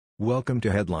Welcome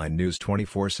to Headline News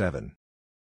 24/7.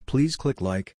 Please click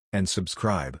like and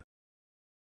subscribe.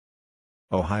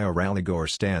 Ohio rally goer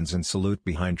stands in salute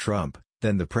behind Trump,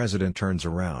 then the president turns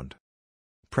around.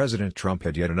 President Trump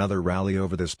had yet another rally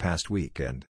over this past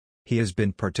weekend. He has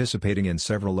been participating in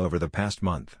several over the past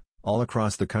month, all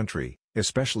across the country,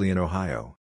 especially in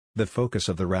Ohio. The focus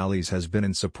of the rallies has been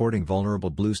in supporting vulnerable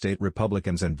blue state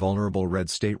Republicans and vulnerable red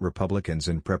state Republicans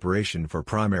in preparation for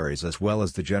primaries as well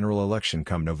as the general election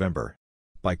come November.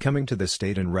 By coming to the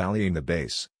state and rallying the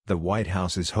base, the White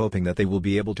House is hoping that they will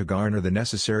be able to garner the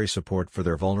necessary support for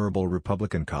their vulnerable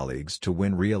Republican colleagues to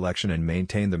win re-election and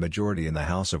maintain the majority in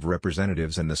the House of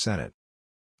Representatives and the Senate.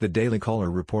 The Daily Caller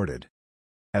reported.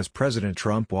 As President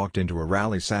Trump walked into a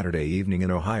rally Saturday evening in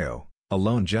Ohio, a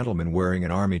lone gentleman wearing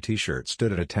an Army t-shirt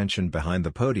stood at attention behind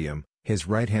the podium, his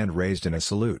right hand raised in a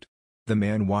salute. The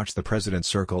man watched the president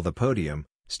circle the podium,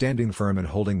 standing firm and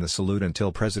holding the salute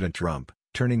until President Trump,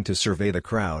 turning to survey the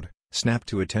crowd, snapped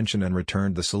to attention and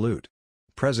returned the salute.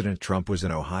 President Trump was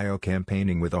in Ohio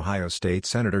campaigning with Ohio State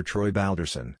Senator Troy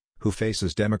Balderson, who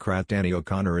faces Democrat Danny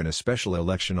O'Connor in a special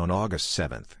election on August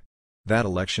 7. That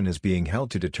election is being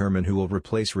held to determine who will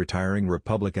replace retiring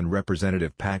Republican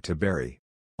Representative Pat Tiberi.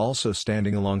 Also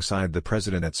standing alongside the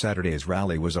president at Saturday's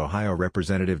rally was Ohio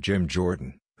Representative Jim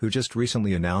Jordan, who just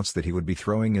recently announced that he would be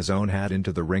throwing his own hat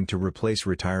into the ring to replace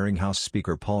retiring House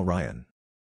Speaker Paul Ryan.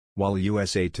 While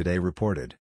USA Today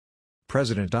reported,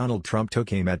 President Donald Trump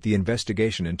took aim at the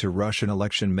investigation into Russian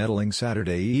election meddling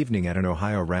Saturday evening at an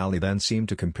Ohio rally, then seemed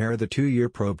to compare the two-year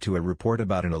probe to a report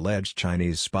about an alleged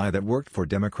Chinese spy that worked for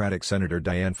Democratic Senator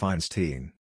Dianne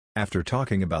Feinstein. After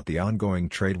talking about the ongoing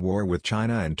trade war with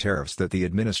China and tariffs that the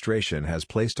administration has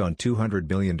placed on $200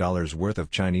 billion worth of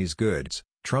Chinese goods,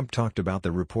 Trump talked about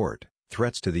the report,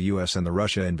 threats to the U.S. and the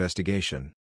Russia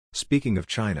investigation. Speaking of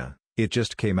China, it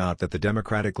just came out that the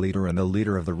Democratic leader and the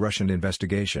leader of the Russian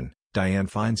investigation,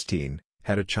 Dianne Feinstein,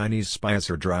 had a Chinese spy as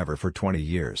her driver for 20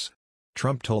 years.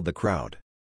 Trump told the crowd.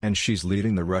 And she's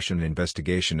leading the Russian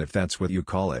investigation, if that's what you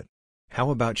call it. How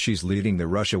about she's leading the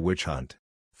Russia witch hunt?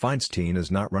 Feinstein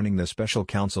is not running the special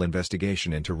counsel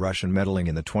investigation into Russian meddling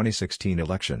in the 2016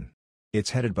 election. It's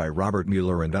headed by Robert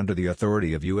Mueller and under the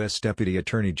authority of U.S. Deputy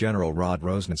Attorney General Rod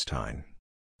Rosenstein.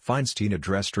 Feinstein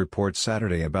addressed reports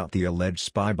Saturday about the alleged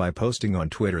spy by posting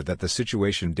on Twitter that the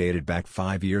situation dated back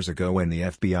 5 years ago when the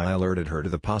FBI alerted her to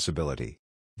the possibility.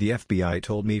 The FBI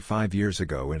told me 5 years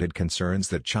ago and had concerns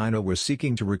that China was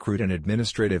seeking to recruit an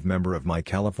administrative member of my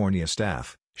California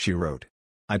staff, she wrote.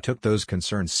 I took those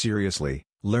concerns seriously,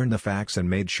 learned the facts and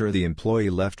made sure the employee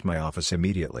left my office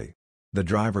immediately. The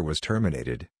driver was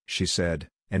terminated, she said,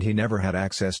 and he never had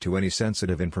access to any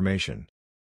sensitive information.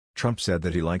 Trump said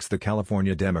that he likes the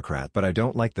California Democrat, but I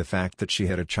don't like the fact that she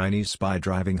had a Chinese spy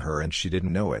driving her and she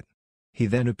didn't know it. He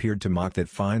then appeared to mock that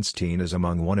Feinstein is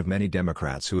among one of many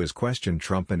Democrats who has questioned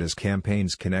Trump and his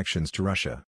campaign's connections to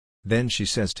Russia. Then she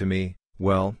says to me,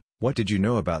 well, what did you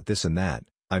know about this and that?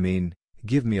 I mean,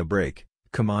 give me a break,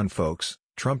 come on folks,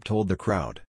 Trump told the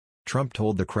crowd. Trump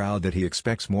told the crowd that he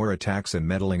expects more attacks and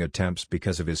meddling attempts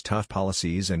because of his tough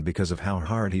policies and because of how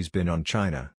hard he's been on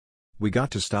China. We got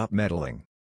to stop meddling.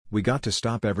 We got to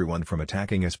stop everyone from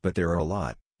attacking us, but there are a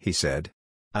lot, he said.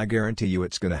 I guarantee you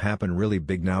it's gonna happen really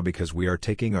big now because we are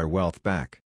taking our wealth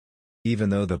back. Even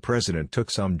though the president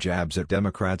took some jabs at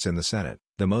Democrats in the Senate,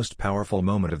 the most powerful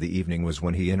moment of the evening was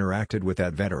when he interacted with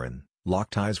that veteran,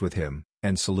 locked eyes with him,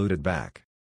 and saluted back.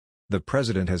 The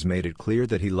president has made it clear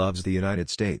that he loves the United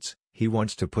States, he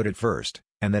wants to put it first,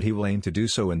 and that he will aim to do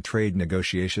so in trade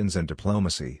negotiations and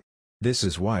diplomacy. This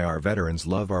is why our veterans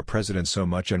love our president so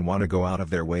much and want to go out of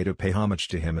their way to pay homage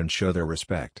to him and show their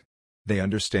respect. They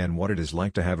understand what it is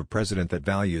like to have a president that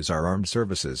values our armed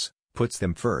services, puts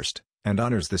them first, and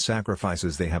honors the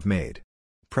sacrifices they have made.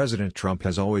 President Trump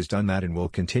has always done that and will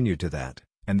continue to that,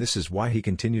 and this is why he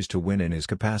continues to win in his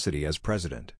capacity as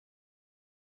president.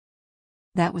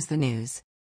 That was the news.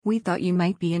 We thought you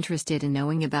might be interested in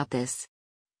knowing about this.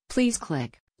 Please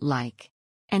click like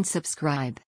and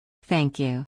subscribe. Thank you.